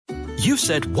You've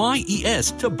said YES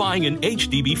to buying an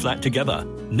HDB flat together.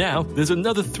 Now, there's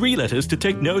another 3 letters to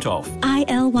take note of.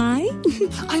 ILY?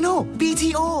 I know,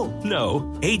 BTO. No,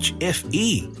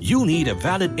 HFE. You'll need a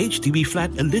valid HDB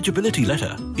flat eligibility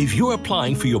letter if you're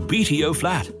applying for your BTO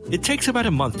flat. It takes about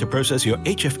a month to process your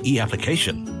HFE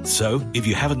application. So, if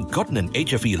you haven't gotten an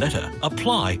HFE letter,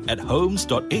 apply at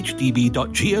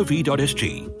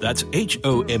homes.hdb.gov.sg. That's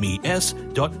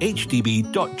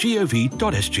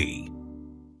homes.hdb.gov.sg.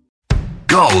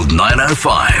 Gold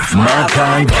 905,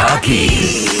 Makan Kaki.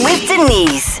 With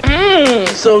Denise.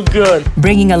 So good.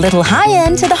 Bringing a little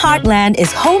high-end to the heartland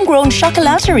is homegrown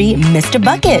chocolaterie Mr.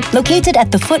 Bucket. Located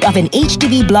at the foot of an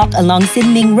HDB block along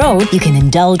Sin Ming Road, you can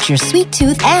indulge your sweet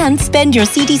tooth and spend your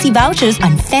CTC vouchers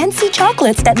on fancy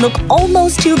chocolates that look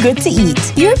almost too good to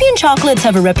eat. European chocolates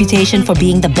have a reputation for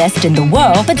being the best in the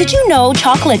world, but did you know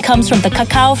chocolate comes from the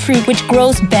cacao fruit which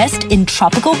grows best in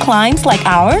tropical climes like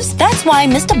ours? That's why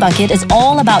Mr. Bucket is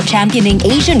all about championing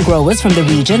Asian growers from the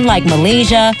region like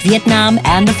Malaysia, Vietnam,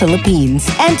 and the Philippines.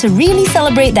 And to really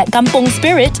celebrate that kampong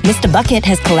spirit, Mr. Bucket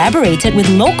has collaborated with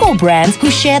local brands who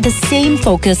share the same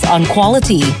focus on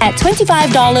quality. At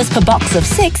 $25 per box of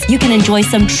 6, you can enjoy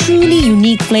some truly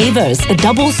unique flavors. The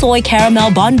double soy caramel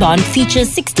bonbon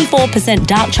features 64%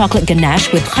 dark chocolate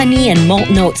ganache with honey and malt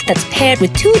notes that's paired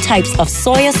with 2 types of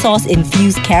soya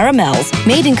sauce-infused caramels.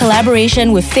 Made in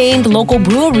collaboration with famed local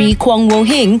brewery Kwong Wo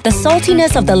Hing, the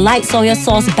saltiness of the light soya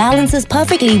sauce balances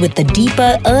perfectly with the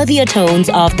deeper, earthier tones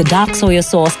of the dark soya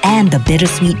sauce and the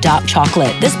bittersweet dark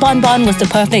chocolate. This bonbon was the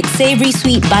perfect savory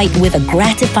sweet bite with a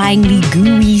gratifyingly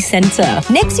gooey center.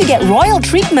 Next, you get royal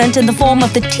treatment in the form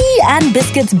of the tea and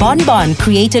biscuits bonbon,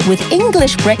 created with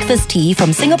English breakfast tea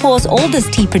from Singapore's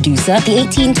oldest tea producer, the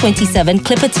 1827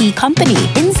 Clipper Tea Company.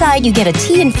 Inside, you get a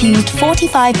tea-infused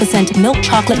 45% milk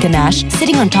chocolate ganache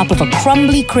sitting on top of a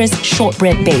crumbly, crisp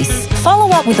shortbread base. Follow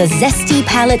up with a zesty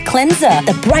palate cleanser.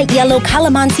 The bright yellow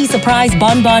calamansi surprise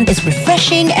bonbon is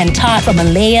refreshing and tart from a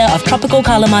layer of tropical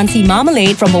calamansi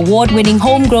marmalade from award-winning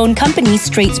homegrown company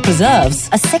Straits Preserves.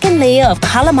 A second layer of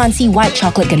calamansi white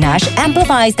chocolate ganache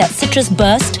amplifies that citrus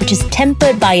burst, which is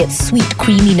tempered by its sweet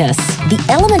creaminess. The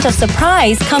element of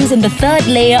surprise comes in the third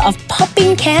layer of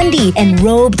popping candy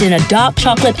enrobed in a dark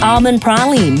chocolate almond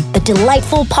praline. The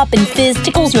delightful pop and fizz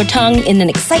tickles your tongue in an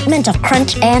excitement of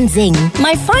crunch and zing.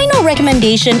 My final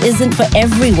recommendation isn't for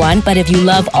everyone, but if you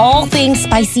love all things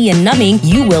spicy and numbing,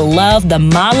 you will love the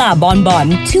Mala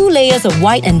Bonbon. 2 layers of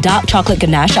white and dark chocolate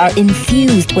ganache are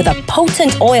infused with a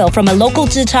potent oil from a local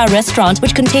Zhita restaurant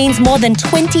which contains more than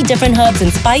 20 different herbs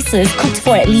and spices cooked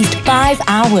for at least 5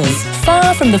 hours.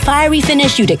 Far from the fiery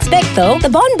finish you'd expect though, the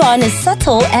bonbon is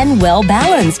subtle and well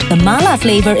balanced. The Mala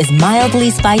flavor is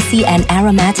mildly spicy and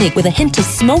aromatic with a hint of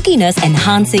smokiness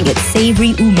enhancing its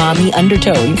savory umami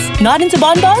undertones. Not into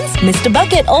bonbons? Mr.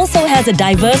 Bucket also has a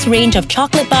diverse range of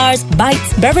chocolate bars,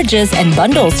 bites, beverages, and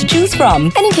bundles to choose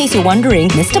from. And in case you're wondering,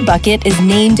 Mr. Bucket is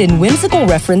named in whimsical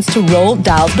reference to Roald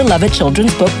Dahl's beloved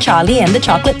children's book Charlie and the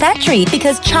Chocolate Factory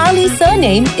because Charlie's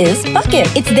surname is Bucket.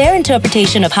 It's their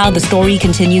interpretation of how the story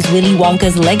continues Willy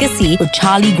Wonka's legacy with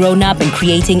Charlie grown up and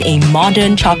creating a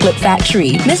modern chocolate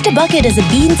factory. Mr. Bucket is a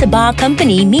bean-to-bar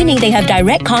company, meaning they have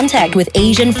direct contact with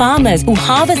Asian farmers who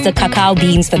harvest the cacao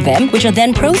beans for them, which are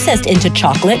then processed into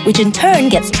chocolate, which in turn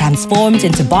gets transformed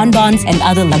into bonbons and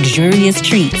other luxurious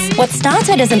treats. What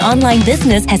started as an online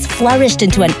business has flourished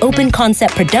into an open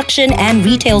concept production and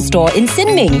retail store in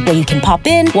Sin Ming, where you can pop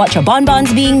in, watch your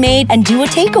bonbons being made, and do a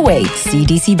takeaway.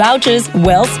 CDC vouchers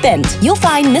well spent. You'll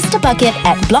find Mr. Bucket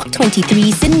at Block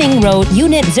 23 Sin Ming Road,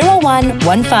 Unit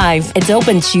 0115. It's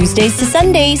open Tuesdays to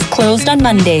Sundays, closed on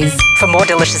Mondays. For more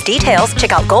delicious details,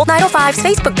 check out Gold 905's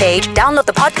Facebook page, download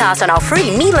the podcast on our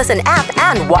free Me Listen app,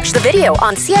 and watch the video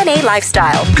on CNA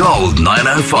Lifestyle. Gold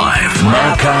 905,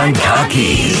 Makan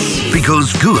Kaki.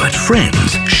 Because good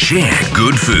friends share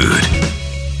good food.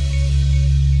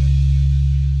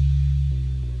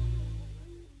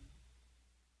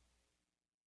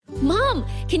 Mom,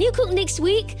 can you cook next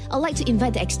week? I'd like to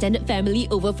invite the extended family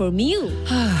over for a meal.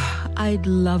 I'd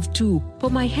love to,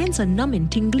 but my hands are numb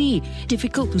and tingly.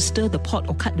 Difficult to stir the pot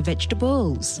or cut the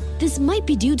vegetables. This might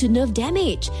be due to nerve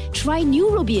damage. Try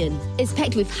Neurobion. It's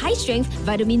packed with high-strength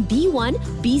vitamin B1,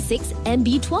 B6 and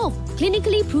B12.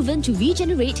 Clinically proven to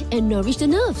regenerate and nourish the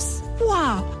nerves.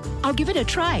 Wow, I'll give it a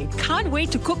try. Can't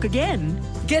wait to cook again.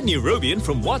 Get Neurobion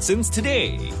from Watson's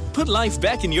today. Put life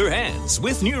back in your hands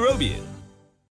with Neurobion.